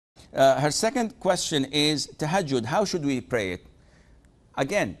Her second question is tahajjud. How should we pray it?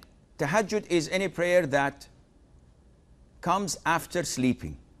 Again, tahajjud is any prayer that comes after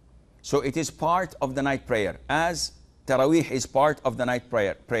sleeping. So it is part of the night prayer, as Taraweeh is part of the night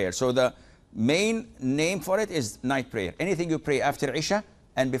prayer. So the main name for it is night prayer. Anything you pray after Isha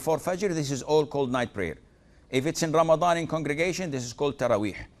and before Fajr, this is all called night prayer. If it's in Ramadan in congregation, this is called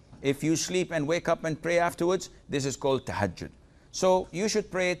Taraweeh. If you sleep and wake up and pray afterwards, this is called tahajjud. So you should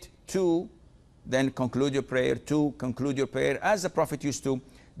pray it to then conclude your prayer, to conclude your prayer as the Prophet used to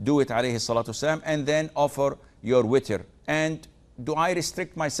do it, alaihi salatu wasalam, and then offer your witr. And do I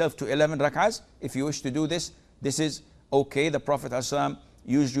restrict myself to 11 rak'ahs? If you wish to do this, this is okay. The Prophet ﷺ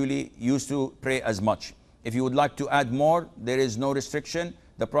usually used to pray as much. If you would like to add more, there is no restriction.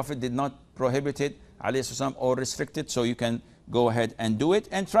 The Prophet did not prohibit it, alayhi salam, or restrict it, so you can go ahead and do it,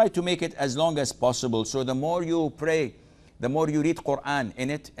 and try to make it as long as possible. So the more you pray, the more you read Quran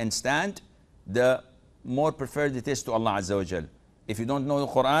in it and stand, the more preferred it is to Allah Azza wa Jal. If you don't know the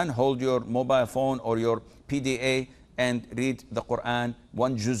Quran, hold your mobile phone or your PDA and read the Quran,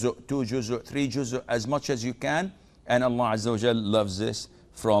 1 juzu, 2 juzu, 3 juzu, as much as you can, and Allah Azza wa Jal loves this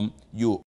from you.